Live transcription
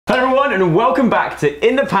Hello everyone and welcome back to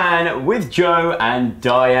In the Pan with Joe and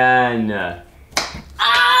Diane. Ow!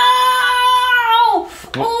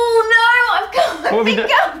 Oh no, I've got my finger.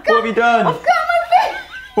 What have you done? I've got my finger.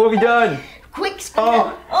 What have you done? Quick skin.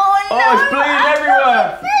 Oh, no. it's bleeding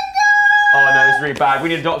everywhere. Oh no, it's really bad. We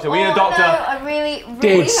need a doctor. We need a doctor. No, I really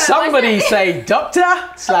Did somebody say doctor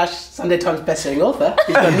 / Sunday Times bestselling author?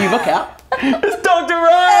 He's got a new book out. It's Dr.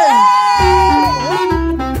 Ranj!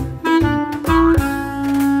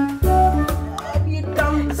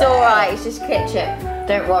 It's alright, it's just ketchup.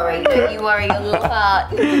 Don't worry, don't you worry your little heart.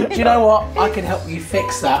 Do you know what? I can help you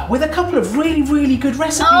fix that with a couple of really good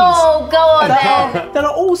recipes. Oh, go on then. That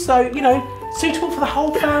are also, you know, suitable for the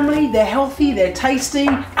whole family. They're healthy, they're tasty,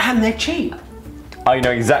 and they're cheap. I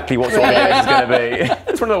know exactly what sort of video this is going to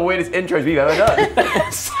be. It's one of the weirdest intros we've ever done.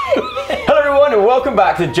 Hello everyone and welcome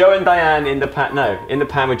back to Joe and Diane in the Pan. No, In the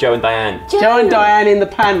Pan with Joe and Diane. Joe and Diane in the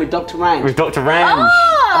Pan with Dr. Ranj. With Dr. Ranj.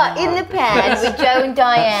 Ah, In the Pan with Joe and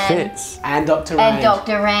Diane. Fits. And Dr. Ranj. And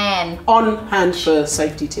Dr. Ranj. On hand for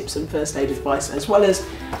safety tips and first aid advice, as well as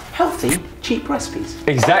healthy, cheap recipes.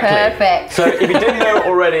 Exactly. Perfect. So if you didn't know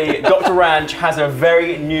already, Dr. Ranj has a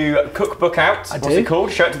very new cookbook out. What's it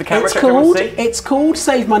called? Show it to the camera. It's called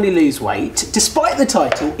Save Money, Lose Weight. Despite the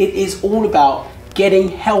title, it is all about getting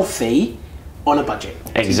healthy on a budget.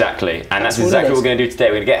 Exactly, and that's exactly what we're going to do today.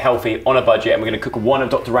 We're going to get healthy on a budget and we're going to cook one of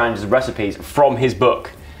Dr. Ranj's recipes from his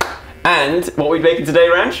book. And what are we making today,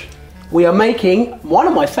 Ranj? We are making one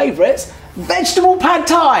of my favourites, vegetable pad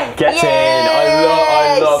thai. Get in!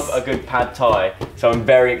 I love a good pad thai, so I'm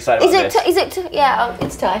very excited about this. Yeah,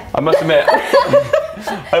 it's Thai. I must admit.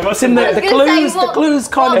 The clues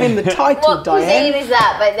kind of in the title, what Diane. What cuisine is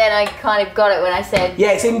that? But then I kind of got it when I said...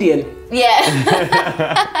 Yeah, it's Indian. Yeah.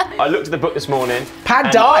 I looked at the book this morning.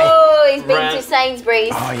 Pad thai. Oh, he's been to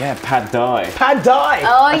Sainsbury's. Oh yeah, pad thai. Pad thai.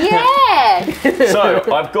 Oh yeah. So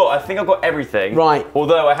I think I've got everything. Right.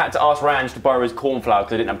 Although I had to ask Ranj to borrow his corn flour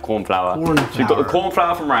because I didn't have corn flour. So we've got the corn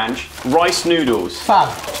flour from Ranj, rice noodles, Fab.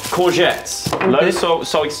 courgettes, low salt,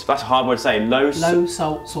 soy. That's a hard word to say. Low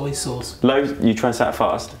salt soy sauce. Low. You try and say that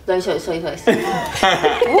fast. Low salt soy sauce.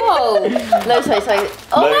 Whoa. Low salt soy.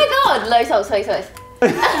 Oh my God. Low salt soy sauce.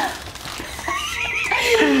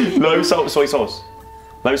 Low salt soy sauce.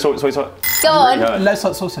 Low salt soy sauce. Go on. Low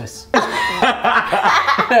salt soy sauce. Try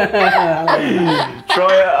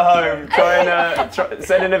it at home.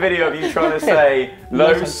 Send in a video of you trying to say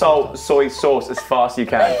low salt soy sauce as fast as you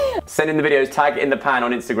can. Send in the videos, tag it In the Pan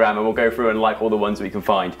on Instagram, and we'll go through and like all the ones we can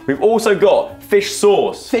find. We've also got fish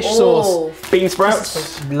sauce. Fish sauce. Bean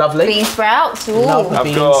sprouts. Lovely. Bean sprouts. Ooh.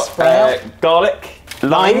 Lovely. I've got garlic,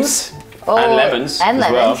 limes. And lemons and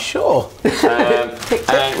as well. Sure.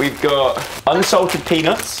 And we've got unsalted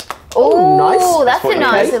peanuts. Oh, nice. That's a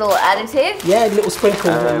nice little additive. Yeah, a little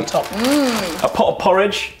sprinkle on the top. A pot of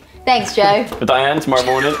porridge. Thanks, Joe. For Diane tomorrow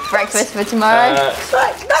morning. Breakfast for tomorrow.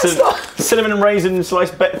 That's not... Cinnamon and raisin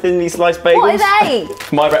thinly sliced bagels. What are they?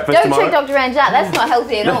 For my breakfast Don't tomorrow. trick Dr. Ranj out. That's not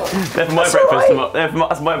healthy at all. They're for my breakfast tomorrow.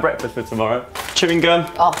 That's my breakfast for tomorrow. Chewing gum.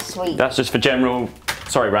 Oh, sweet. That's just for general.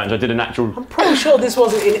 Sorry, Ranj, I did an actual. I'm pretty sure this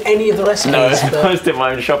wasn't in any of the recipes. No, I just did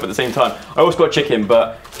my own shop at the same time. I also got chicken,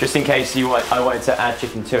 but just in case I wanted to add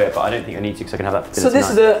chicken to it, but I don't think I need to because I can have that for dinner So this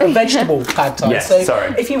is a vegetable pad thai. Yes, so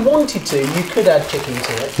sorry. If you wanted to, you could add chicken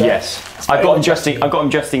to it. Yes, I got them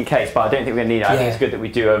just in case, but I don't think we're gonna need it. I think it's good that we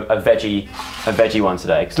do a veggie one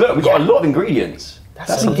today. Because look, we've got a lot of ingredients.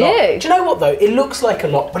 That's a lot. Do you know what though? It looks like a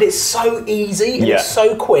lot, but it's so easy and it's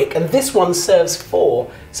so quick. And this one serves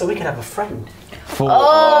 4, so we could have a friend.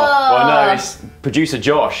 Well, no, it's producer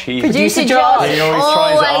Josh. Producer Josh. He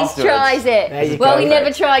always tries it. There you well, go. he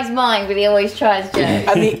never tries mine, but he always tries Joe.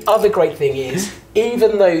 And the other great thing is,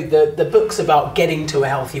 even though the book's about getting to a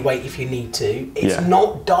healthy weight if you need to, it's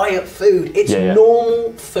not diet food. It's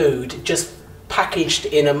normal food, just packaged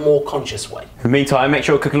in a more conscious way. In the meantime, make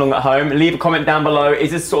sure you're cooking along at home. Leave a comment down below.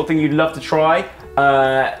 Is this the sort of thing you'd love to try?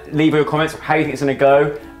 Leave your comments, how you think it's going to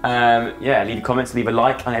go. Yeah, leave your comments, leave a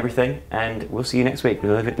like on everything, and we'll see you next week.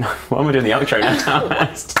 Why am I doing the outro now?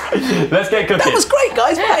 Let's get cooking. That was great,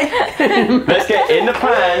 guys. Bye. Let's get In the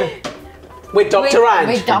Pan. With Dr. Ranj.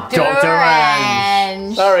 With Dr.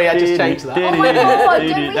 Ranj. Sorry, I just changed that. Oh my God,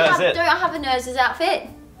 don't I have a nurse's outfit?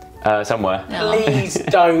 Somewhere. No. Please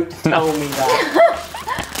don't tell me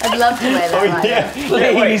that. I'd love to wear that. Yeah.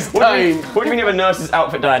 Please don't. What do you mean you have a nurse's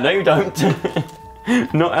outfit, Diane? No, you don't.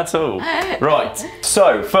 Not at all. Right.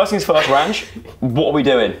 So, first things first, Ranj. What are we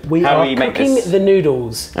doing? We How are do we make cooking this? the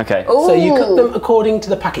noodles. Okay. So you cook them according to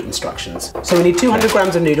the packet instructions. So we need 200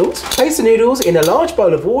 grams of noodles. Place the noodles in a large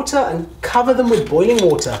bowl of water and cover them with boiling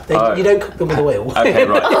water. You don't cook them with oil. Okay,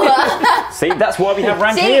 right. See, that's why we have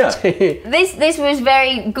Ranj here. This was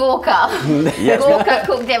very Gorka. Gorka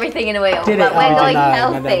cooked everything in oil. Did but it? we're going no.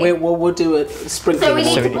 healthy. We'll do a sprinkling. So we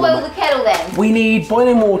need to boil the kettle then. We need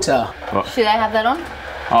boiling water. Should I have that on?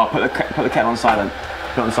 Oh, put the kettle on silent.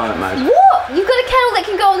 Put it on silent mode. What? You've got a kettle that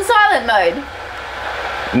can go on silent mode?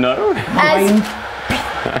 No. As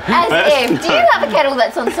if. Do you have a kettle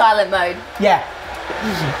that's on silent mode? Yeah.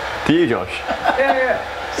 Do you, Josh? Yeah.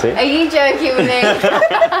 See? Are you joking with me?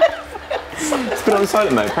 Let's put it on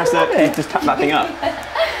silent mode. Press that. Just tap that thing up.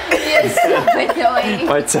 You're so annoying.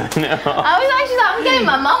 I turn it off. I was actually like, I'm getting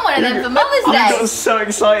my mum one of them for Mother's Day. I got so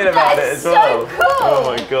excited about it as well. So cool. Oh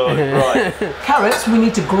my god. Right. Carrots, we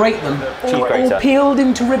need to grate them. All peeled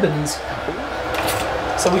into ribbons.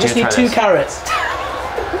 So we just need 2 carrots.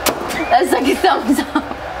 That's like a thumbs up.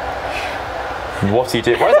 What are you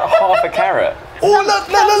doing? Why is that half a carrot? Oh,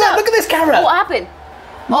 look at this carrot. What happened?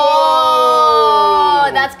 Oh,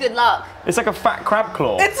 that's good luck. It's like a fat crab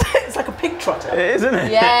claw. It's like a pig trotter. It is, isn't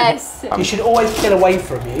it? Yes. You should always peel away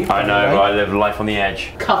from you. I know, I live life on the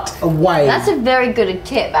edge. Cut away. That's a very good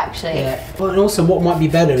tip, actually. Yeah. Well, and also what might be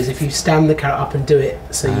better is if you stand the carrot up and do it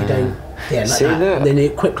so you don't. Yeah, like See that. that? And then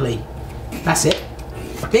it quickly. That's it.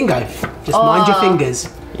 Bingo. Just mind your fingers.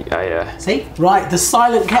 Yeah. See? Right, the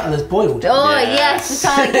silent kettle has boiled. Oh, yes, the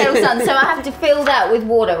silent kettle's done. So I have to fill that with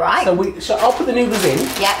water, right? So I'll put the noodles in.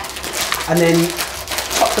 Yep. And then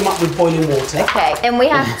top them up with boiling water. Okay, and we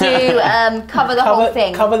have to cover the whole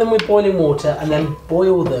thing. Cover them with boiling water and then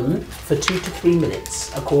boil them for 2 to 3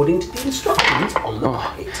 minutes according to the instructions on the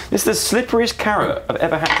packet. It's the slipperiest carrot I've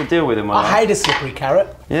ever had to deal with in my life. I hate a slippery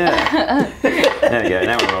carrot. Yeah. There we go,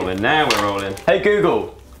 now we're rolling. Hey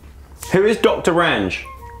Google, who is Dr. Ranj?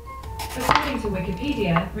 According to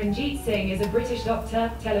Wikipedia, Ranjit Singh is a British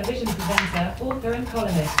doctor, television presenter, author and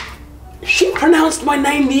columnist. She pronounced my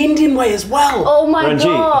name the Indian way as well. Oh my Ranjit.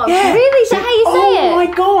 god. Yeah. Really? Is that how you say it? Oh my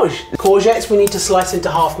gosh. Courgettes we need to slice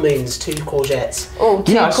into half moons, 2 courgettes. Oh,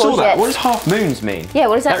 2 Yeah, I courgettes. saw that. What does half moons mean? Yeah,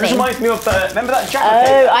 what does that That mean? reminds me of remember that Jaffa Oh,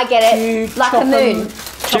 cake? I get it. You Like a chop moon.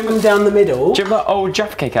 Chop them down the middle. Do you remember that old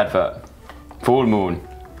Jaffa cake advert? Full moon,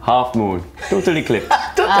 half moon, total eclipse.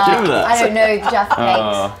 Do you remember that? I don't know Jaffa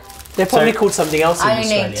cakes. They're probably called something else in I only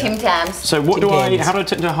know Australia. Tim Tams. So what Tim do I? Tams. How do I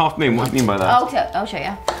turn into a half moon? What do you mean by that? I'll show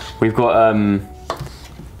you. We've got And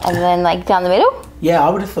then like down the middle, Yeah, I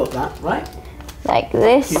would have thought that, right? like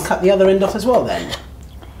this. You cut the other end off as well then.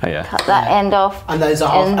 Oh yeah. Cut that end off. And those are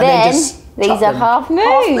half, And then then just these chop are them. half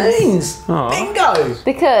moons. Half moons. Aw. Bingo.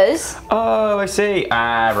 Because Oh, I see.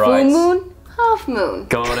 Ah, full right. moon, half moon.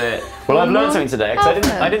 Got it. Well, I've learned something today because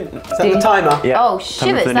I didn't. Is that the timer? Yeah. Oh, Time for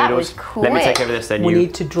shivers, the that noodles. was Let me quick. take over this then. We You.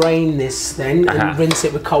 need to drain this then and rinse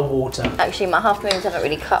it with cold water. Actually, my half moons haven't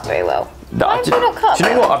really cut very well. No, Why have they not cut do you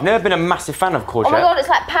know very what? I've never been a massive fan of courgette. Oh my god, it's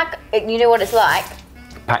like you know what it's like?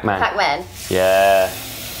 Pac-Man. Pac-Man. Yeah.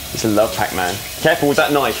 It's a love Pac-Man. Careful with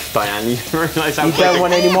that knife, Diane. You realise how You don't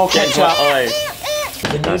want any more Catch ketchup. my eye.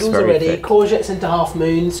 The That's noodles are very ready. thick. Courgettes into half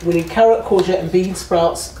moons. We need carrot, courgette, and bean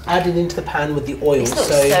sprouts added into the pan with the oil. This looks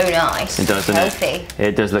so nice. It does, doesn't Healthy. it?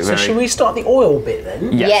 It does look So very. should we start the oil bit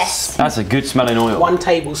then? Yes. That's a good smelling oil. 1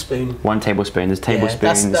 tablespoon. 1 tablespoon. There's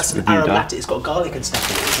tablespoons. That's reviewed that. aromatic. It's got garlic and stuff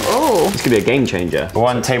in it, isn't it? Oh. This could be a game changer.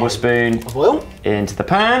 1 tablespoon Of oil. into the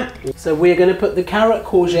pan. So we're going to put the carrot,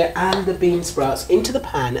 courgette, and the bean sprouts into the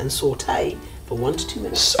pan and saute for 1 to 2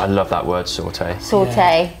 minutes. I love that word, saute.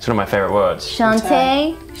 Saute. It's one of my favourite words.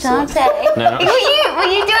 Shante. Shante. No, no. Were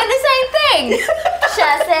you doing the same thing?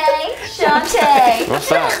 Shante. Shante. What's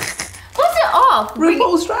that? What's it off?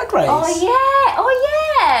 RuPaul's Drag Race. Oh yeah.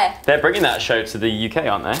 Oh yeah. They're bringing that show to the UK,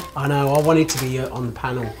 aren't they? I know. I wanted to be on the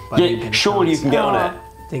panel. But I didn't Yeah, get a surely you chance. can get on it.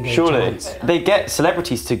 Didn't get a Surely. chance. They get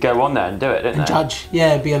celebrities to go on there and do it, don't they? Judge.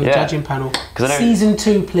 Yeah, be on the Yeah. judging panel. 'Cause I don't- Season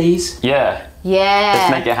 2, please. Yeah. Yeah.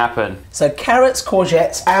 Let's make it happen. So carrots,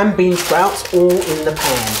 courgettes, and bean sprouts all in the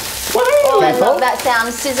pan. Oh, I love that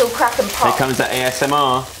sound. Sizzle, crack, and pop. Here comes the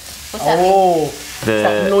ASMR. What's that mean? Oh, it's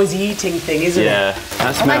that noisy eating thing, isn't Yeah. it?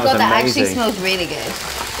 That smells Oh my god, that amazing. actually smells really good.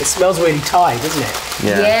 It smells really Thai, doesn't it?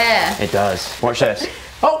 Yeah. It does. Watch this.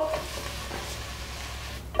 Oh!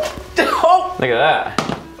 Oh! Look at that.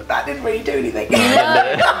 But that didn't really do anything.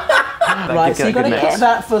 That Right, could so get you've got a to good cook mix.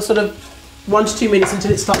 that for sort of 1 to 2 minutes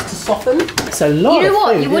until it starts to soften. It's a lot You know of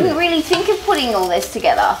what? food, You wouldn't isn't really think of putting all this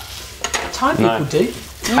together, it? Thai people No. do.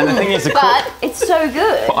 And the thing is, but it's so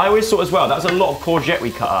good. I always thought as well, that was a lot of courgette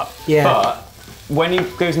we cut up. Yeah. But when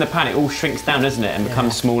it goes in the pan, it all shrinks down, doesn't it, and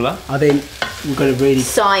becomes smaller. I think we've got to really...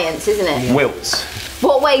 Science, isn't it? Yeah. Wilts.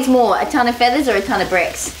 What weighs more, a ton of feathers or a ton of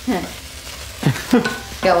bricks?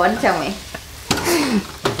 Go on, tell me.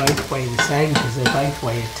 They both weigh the same because they both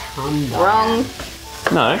weigh a ton. Wrong.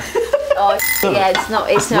 No. Oh, yeah, it's not.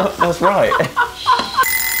 That's right.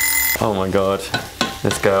 Oh my god.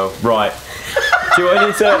 Let's go. Right. Do I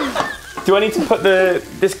need to put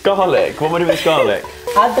this garlic? What am I doing with this garlic?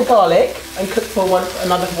 Add the garlic and cook for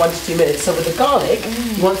another 1 to 2 minutes. So with the garlic,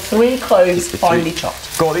 you want 3 cloves finely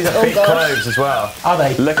chopped. God, these are big cloves as well. Are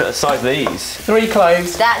they? Look at the size of these. 3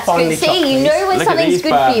 cloves. That's finely good. chopped. See, you know when Look at something's these good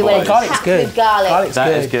bad for you when boys. it's Garlic's packed good. with garlic.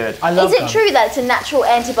 That is good. I love Is it garlic. true that it's a natural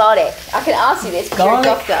antibiotic? I can ask you this because you're a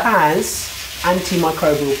Garlic doctor. has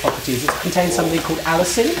antimicrobial properties. It contains something called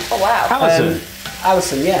allicin. Oh wow. Alison.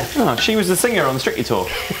 Allicin, yeah. Oh, she was the singer on the Strictly Tour.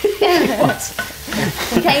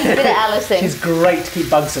 Contains a bit of Alison. It's great to keep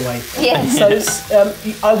bugs away. Yes. So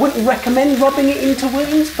I wouldn't recommend rubbing it into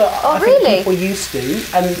wounds, but I think really? people used to,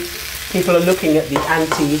 and people are looking at the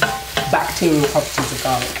antibacterial properties of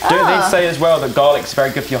garlic. Don't they say as well that garlic's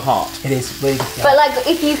very good for your heart? It is really good. But like,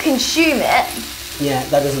 if you consume it, Yeah,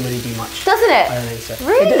 that doesn't really do much. doesn't it? I don't think so.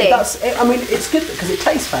 Really? I mean, it's good because it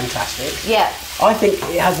tastes fantastic. Yeah. I think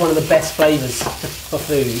it has one of the best flavours for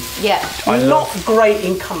food. Yeah. Not great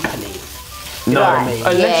in company. No, what I mean?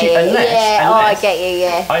 unless yeah, oh, I unless get you.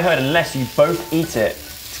 Yeah. I heard unless you both eat it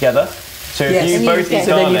together. So if Yes. you And both you eat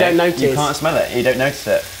so then you garlic, don't notice. you can't smell it. You don't notice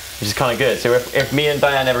it, which is kind of good. So if me and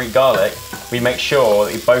Diane ever eat garlic, we make sure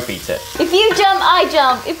that we both eat it. If you jump, I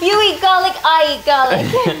jump. If you eat garlic, I eat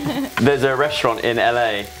garlic. There's a restaurant in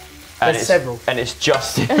LA. And There's several. And it's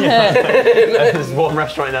just there's one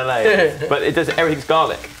restaurant in LA, but it does everything's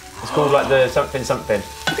garlic. It's called like the something.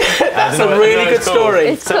 That's a really good story.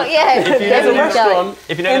 It's called, yeah. There's a restaurant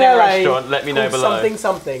If you know in the name of the LA restaurant, let me know called below.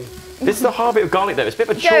 something. This is the hard bit of garlic though. It's a bit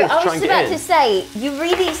of a Joe, chore to I try was and about get to in. say, you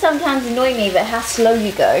really sometimes annoy me, but how slow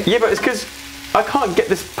you go. Yeah, but it's because I can't get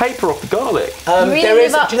this paper off the garlic. You really there live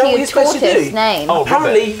is. up Do you know to what your you're supposed to tortoise do? name. Oh,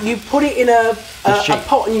 Apparently, you put it in a sheet.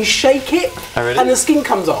 pot and you shake it, Oh, really? and the skin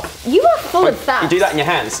comes off. You are full of You facts. do that in your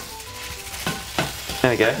hands. There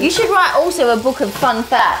we go. You should write also a book of fun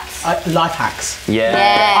facts. Life hacks. Yeah.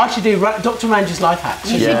 Yeah. I should do Dr. Ranj's life hacks.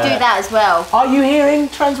 You shouldn't should do that as well. Are you hearing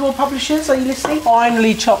Transworld Publishers? Are you listening?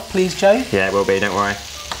 Finely chopped, please, Joe. Yeah, it will be. Don't worry.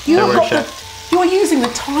 You're Don't worry, Chef. You're using the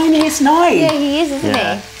tiniest knife. Yeah, he is, isn't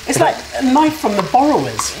Yeah. he? It's like a knife from the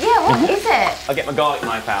borrowers. Yeah, what is it? I'll get my garlic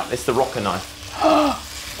knife out. It's the rocker knife.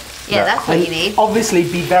 Yeah, that's what you need. Obviously,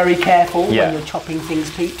 be very careful Yeah. when you're chopping things,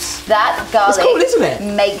 peeps. That garlic It's cool, isn't it?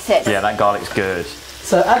 makes it. Yeah, that garlic's good.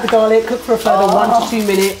 So add the garlic, cook for a further 1 to 2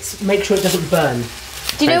 minutes. Make sure it doesn't burn.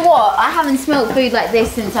 Do you know what? I haven't smelled food like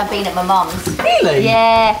this since I've been at my mum's. Really?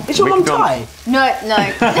 Yeah. Is your mum Thai? No.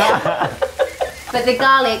 But the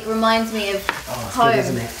garlic reminds me of home. Good,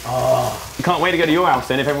 isn't it? Oh. You can't wait to go to your house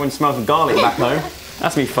then if everyone smells of garlic back home.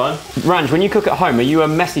 That's gonna be fun. Ranj, when you cook at home, are you a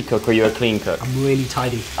messy cook or are you a clean cook? I'm really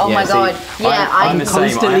tidy. Oh Yeah, my see, god. Yeah, I'm the same. I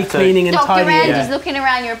Constantly have to- cleaning and Dr. tidying. Ranj Yeah. is looking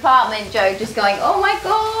around your apartment, Joe, just going, oh my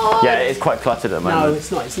god. Yeah, it's quite cluttered at the No, moment.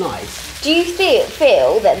 it's not. It's nice. Do you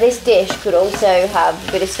feel that this dish could also have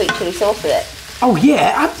a bit of sweet chilli sauce with it? Oh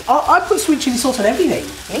yeah, I put sweet chili sauce on everything.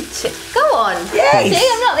 Me too. Go on. Yes. See,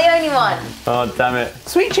 I'm not the only one. Oh, damn it.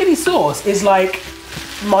 Sweet chili sauce is like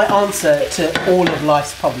my answer to all of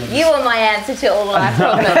life's problems. You are my answer to all our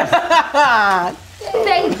problems.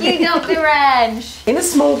 Thank you, Dr. Ranj. In a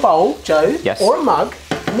small bowl, Joe, Yes. or a mug,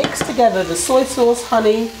 mix together the soy sauce,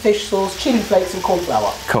 honey, fish sauce, chili flakes, and corn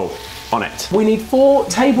flour. Cool. On it. We need 4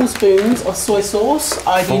 tablespoons of soy sauce,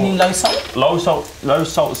 ideally low salt. Low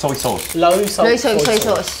salt soy sauce. Low salt. Low salt soy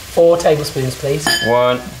sauce. 4 tablespoons, please.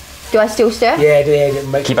 1. Do I still stir? Yeah,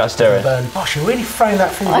 make Keep sure that stirring. it doesn't burn. Gosh, you're really throwing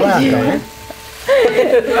that food I around, do. Diane.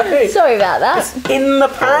 Sorry about that. In the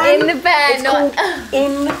pan. In the pan, It's not. called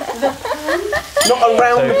in the pan, not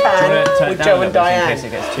around the pan with Joe and Diane. In case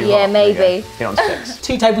it gets too Yeah, hot? maybe. There you go. Get on 6.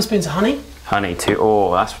 2 tablespoons of honey. Honey, 2.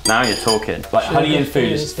 Oh, that's now you're talking. Like honey and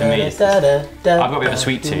food is for me. I've got a bit of a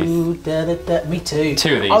sweet tooth. Me too.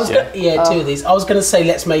 2 of these, I was yeah? 2 of these. I was going to say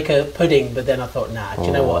let's make a pudding, but then I thought, nah. Do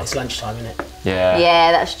you know what? It's lunchtime, isn't it? Yeah.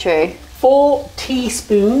 Yeah, that's true. 4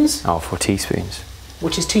 teaspoons, Oh, 4 teaspoons.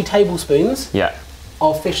 which is 2 tablespoons Yeah.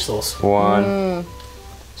 of fish sauce. 1.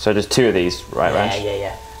 So just 2 of these, right, Ranj?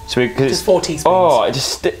 Yeah. So we cause Just 4 teaspoons. Oh, it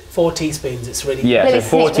just 4 teaspoons. It's really yeah. Let So me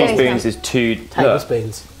 4 sniff, let me teaspoons is 2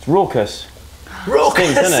 tablespoons. It's raucous. Raucous,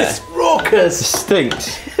 Stinks, doesn't it? it's raucous.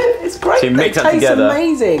 Stinks. It's great. So you mix it that tastes together.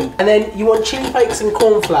 amazing. And then you want chili flakes and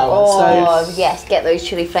corn flour. Oh, So yes, get those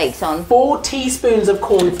chili flakes on. 4 teaspoons of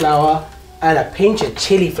corn flour, And a pinch of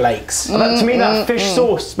chili flakes. To me, that fish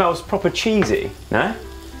sauce smells proper cheesy. No?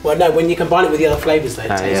 Well, no, when you combine it with the other flavours, though, it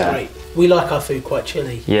tastes yeah. great. We like our food quite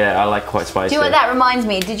chilly. Yeah, I like quite spicy. Do you know what that reminds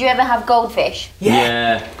me? Did you ever have goldfish?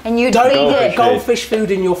 Yeah. And you'd Don't eat put goldfish food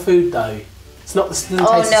in your food, though. It's not the doesn't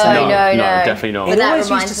Oh, taste the same. no, definitely not. It That always used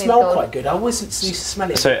reminds to me smell of quite good. I always used to smell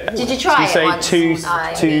it. So, Did you try should it we once?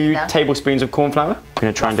 say two No. tablespoons of corn flour? I'm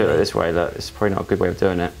going to try and do it this way. Look, it's probably not a good way of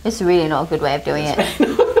doing it. It's really not a good way of doing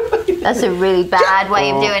it. That's a really bad way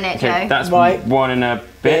of doing it, Okay, Joe. that's Right. one and a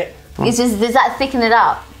bit. It's just, does that thicken it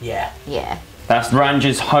up? Yeah. Yeah. That's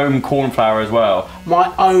Ranj's home corn flour as well.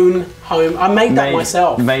 My own home. I made that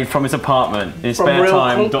myself. Made from his apartment. In his From spare real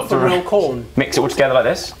time, corn, Dr. from real corn. Mix it all together like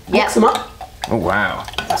this. Mix them up. Oh wow.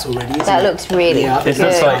 That's already, isn't That it? looks really Yeah, This good.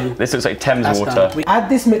 looks like Thames That's water. done. We add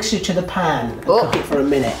this mixture to the pan and Oh. cook it for a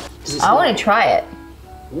minute. I want to try it.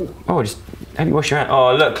 Oh, just have you wash your hands.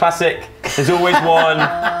 Oh look, classic. There's always one.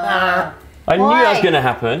 I knew that was Why? going to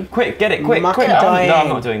happen. Quick, get it, quick, Muck quick. and No, dye I'm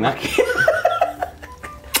in. not doing that.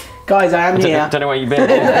 Guys, I am here. Don't know where you've been.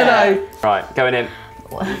 No. Right, going in.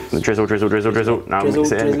 Drizzle, drizzle, drizzle, drizzle. Now Drizzle,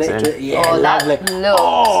 mix it in, mix drizzle, it in. yeah, Oh, that lovely. looks.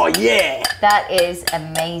 Oh, yeah. That is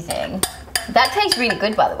amazing. That tastes really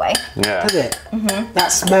good, by the way. Yeah. Does it?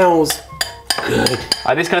 That smells good.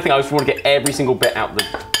 This kind of thing, I just want to get every single bit out the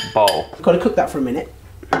bowl. Got to cook that for a minute.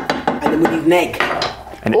 And then we need an egg.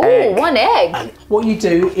 An Oh, egg. one egg. What you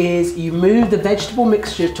do is you move the vegetable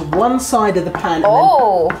mixture to one side of the pan and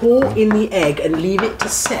Oh. then pour in the egg and leave it to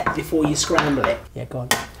set before you scramble it. Yeah, go on.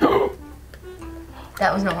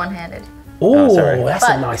 That was not one-handed. Oh, sorry. that's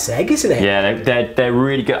But- a nice egg, isn't it? Yeah, they're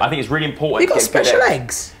really good. I think it's really important. You got to get good special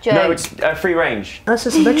eggs. eggs. Joe. No, it's free range. That's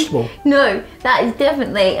just a vegetable. No, that is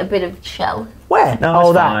definitely a bit of shell. Where? No, oh,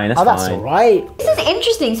 it's that. fine, that's oh, that's fine. all right. This is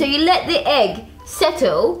interesting. So you let the egg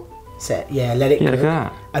settle. Set. Yeah, let it Yeah, cook, look at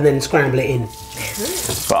that. and then scramble it in.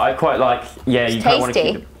 But I quite like, yeah, you kind of want to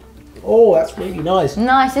Tasty. keep Oh, that's really nice. You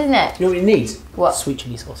Nice, isn't it? know what it needs? What? Sweet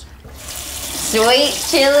chili sauce. Sweet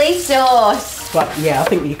chili sauce. But yeah, I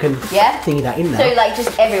think you can Yeah? thingy that in So there. like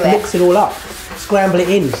just everywhere. Mix it all up. Scramble it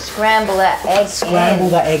in. Scramble that egg Scramble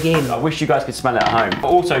in. that egg in. I wish you guys could smell it at home. But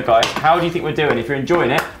also, guys, how do you think we're doing? If you're enjoying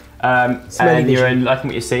it, Smelly and you're vision. liking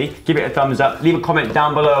what you see, give it a thumbs up. Leave a comment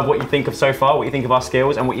down below of what you think of so far, what you think of our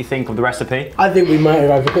skills, and what you think of the recipe. I think we might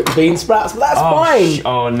have overcooked the bean sprouts, but that's fine.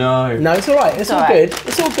 Oh no. No, it's all right. It's all alright. good.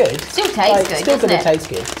 It's all good. Still tastes Like, good, still doesn't gonna it? taste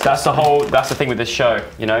good. That's the thing with this show,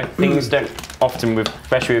 you know? Things don't often,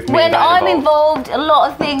 especially with me When and Dan I'm involved. involved, a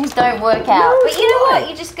lot of things don't work out. No, But it's you know alright.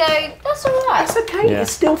 what? You just go, that's all right. It's okay. Yeah.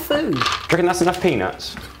 It's still food. Do you reckon that's enough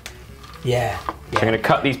peanuts? Yeah. So I'm going to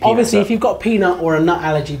cut these peanuts Obviously, up. if you've got peanut or a nut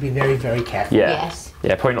allergy, be very, very careful. Yeah. Yes.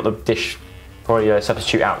 Yeah, probably not the dish. Probably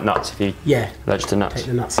substitute out nuts if you're Yeah. allergic to nuts. Take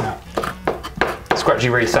the nuts out. It's actually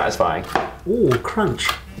really satisfying. Ooh, crunch.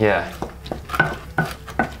 Yeah.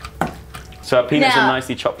 So our peanuts Now- are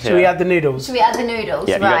nicely chopped here. Should we add the noodles? Should we add the noodles?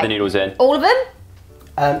 Yeah, you right. add the noodles in. All of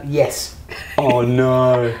them? Yes. Oh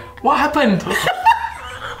no. What happened?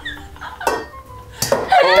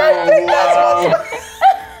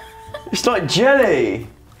 It's like jelly.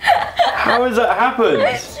 How has that happened?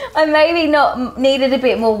 I maybe not needed a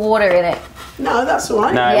bit more water in it. No, that's all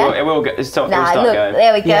right. No, Yeah. it will get. It'll start Nah, look, going.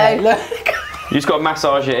 there we go. Yeah, look. You just got to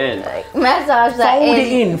massage it in. Massage that Fold it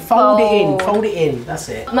in, fold it in, Fold. fold it in. That's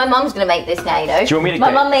it. My mum's gonna make this now, you know. Do you want me to My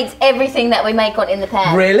get- mum makes everything that we make on in the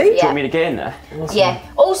pan. Really? Do you Yeah. want me to get in there? Yeah.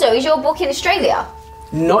 Also, is your book in Australia?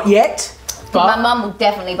 Not yet, My but mum will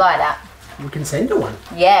definitely buy that. we can send her one.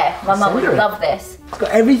 Yeah, my mum would Send her it. love this. It's got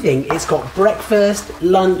everything. It's got breakfast,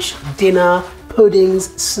 lunch, dinner, puddings,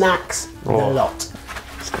 snacks, and a Oh. lot.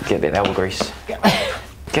 Get a bit of elbow grease.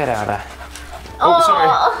 Get out of there. Oh, sorry.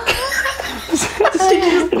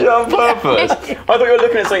 Did you on purpose? I thought you were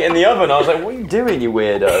looking at something in the oven. I was like, what are you doing, you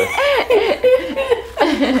weirdo?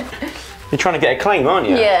 You're trying to get a claim, aren't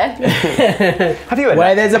you? Yeah. Have you had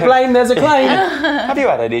Where there's a blame, there's a claim. Have you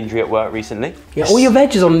had an injury at work recently? Yeah, all your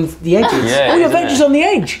veg is on the edges. Yeah, all your isn't veg it? is on the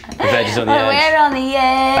edge. The veg is on the Oh, edge. we're on the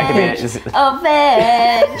That could be edge a, of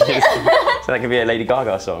veg. so that could be a Lady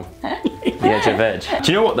Gaga song. The edge of veg.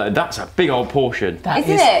 Do you know what though? That's a big old portion. That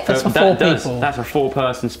Isn't is- it? That's for That 4 people. That's a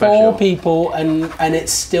 4-person special. 4 people, and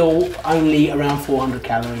it's still only around 400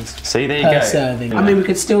 calories See, there you per go. serving. I mean, we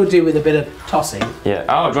could still do with a bit of tossing. Yeah.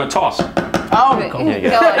 Oh, do you want to toss? Oh, Go God. Here you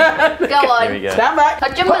go. on. Go on. Here we go. Stand back.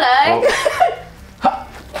 Touch 'em below.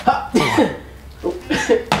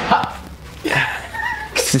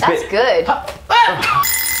 It's a That's bit- good.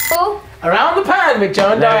 Oh, Around the pan with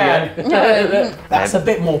John There Diane. That's a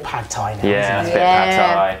bit more pad thai now, Yeah, isn't it's it? a bit Yeah. pad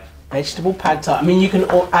thai. Vegetable pad thai. I mean, you can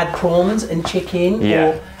add prawns and chicken Yeah.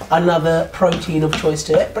 or another protein of choice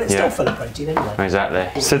to it, but it's still full of protein anyway.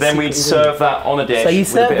 Exactly. So then we'd serve that on a dish. So you with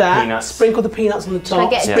a serve bit that, of peanuts. sprinkle the peanuts on the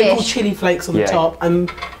top, get a sprinkle dish? chili flakes on the top,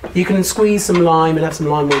 and you can squeeze some lime and have some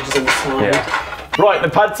lime wedges on the side. Yeah. Right, the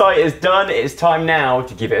pad thai is done. It's time now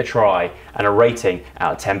to give it a try and a rating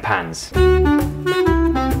out of 10 pans.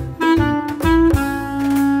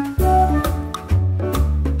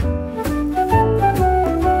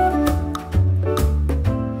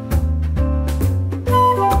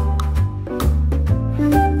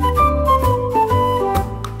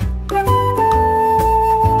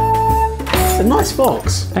 A nice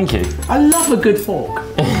forks. Thank you. I love a good fork.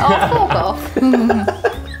 Oh, fork off.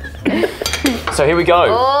 So here we go.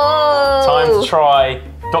 Oh. Time to try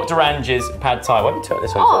Dr. Ranj's pad thai. Why have you turned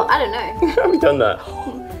this Oh, over? I don't know. How have we done that?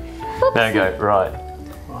 There we go. Right.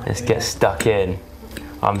 Let's get stuck in.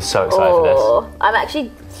 I'm so excited for Oh, I've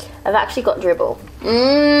actually got dribble.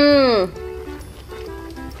 Mmm.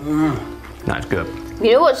 this. That's good.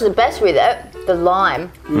 You know what's the best with it? The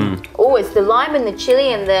lime. Oh, it's the lime and the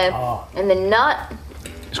chili and the nut.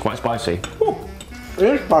 It's quite spicy. It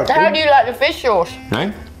is spicy. How do you like the fish sauce?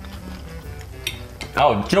 No?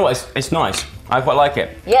 Oh, do you know what? It's nice. I quite like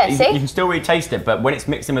it. Yeah, you, see? You can still really taste it, but when it's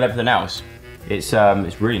mixed in with everything else, it's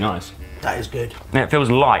really nice. That is good. And it feels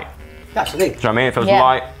light. That's the thing. Do you know what I mean? It feels Yeah.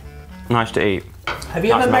 light, nice to eat. Have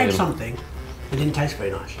you That's ever made amazing. something that didn't taste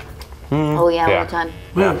very nice? Oh yeah, Yeah. all the time.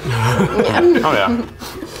 Oh yeah.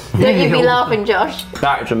 Don't you be laughing, Josh.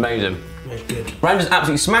 That is amazing. It's good. Ranj has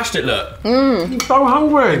absolutely smashed it, look. I'm so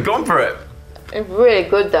hungry. Gone for it. It's really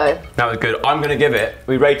good though. That was good. I'm gonna give it,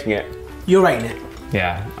 we're rating it. You're rating it.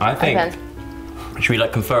 Yeah, I think. Okay. Should we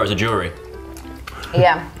like confer as a jury?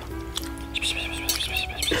 Yeah.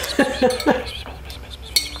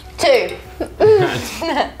 2.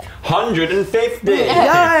 150.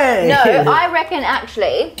 Yay! No, I reckon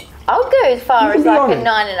actually I'll go as far as like a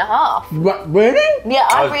 9.5. Really? Yeah,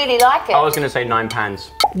 I really like it. I was gonna say 9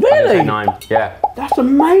 pans. Really? I'd say 9, yeah. That's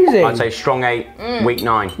amazing. I'd say strong 8, weak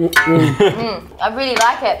 9. I really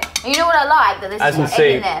like it. You know what I like? That there's As you some can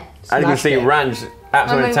egg see, in there. as you can see, Smashed it. Ranj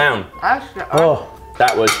absolutely in town. Oh,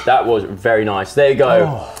 That was very nice. There you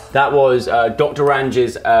go. That was Dr.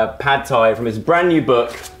 Ranj's pad thai from his brand new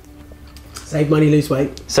book, save money, lose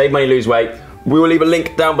weight. Save Money, Lose Weight. We will leave a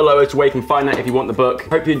link down below as to where you can find that if you want the book.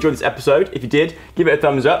 Hope you enjoyed this episode. If you did, give it a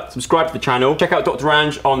thumbs up, subscribe to the channel, check out Dr.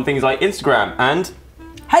 Ranj on things like Instagram and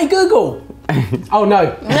Hey Google. Oh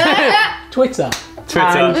no. Twitter.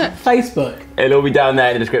 And Facebook. it'll all be down there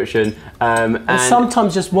in the description. And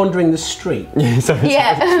sometimes just wandering the street. so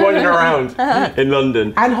Yeah. just wandering around in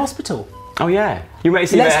London. And hospital. Oh yeah, you may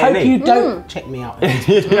see Let's that hope you don't check me out.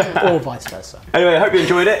 Or vice versa. Anyway, I hope you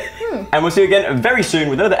enjoyed it. And we'll see you again very soon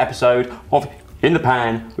with another episode of In the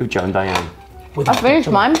Pan with Joe and Diane. I finished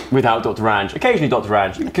mine. Without Dr. Ranj. Occasionally Dr.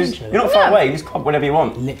 Ranj, because you're not far away, you just pop whenever you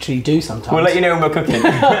want. Literally do sometimes. We'll let you know when we're cooking.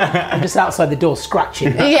 I'm just outside the door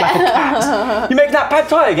scratching like a cat. You make that pad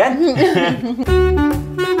thai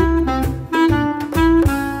again?